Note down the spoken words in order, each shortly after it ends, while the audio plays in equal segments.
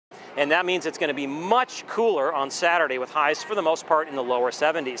and that means it's going to be much cooler on Saturday with highs for the most part in the lower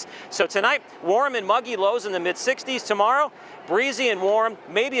 70s. So tonight, warm and muggy, lows in the mid-60s. Tomorrow, breezy and warm,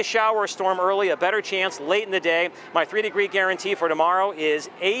 maybe a shower or storm early, a better chance late in the day. My 3-degree guarantee for tomorrow is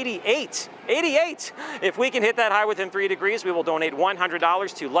 88. 88! If we can hit that high within 3 degrees, we will donate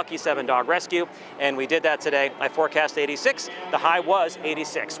 $100 to Lucky 7 Dog Rescue, and we did that today. I forecast 86. The high was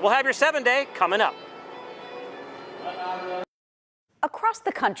 86. We'll have your 7-day coming up. Across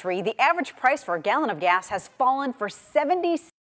the country, the average price for a gallon of gas has fallen for 70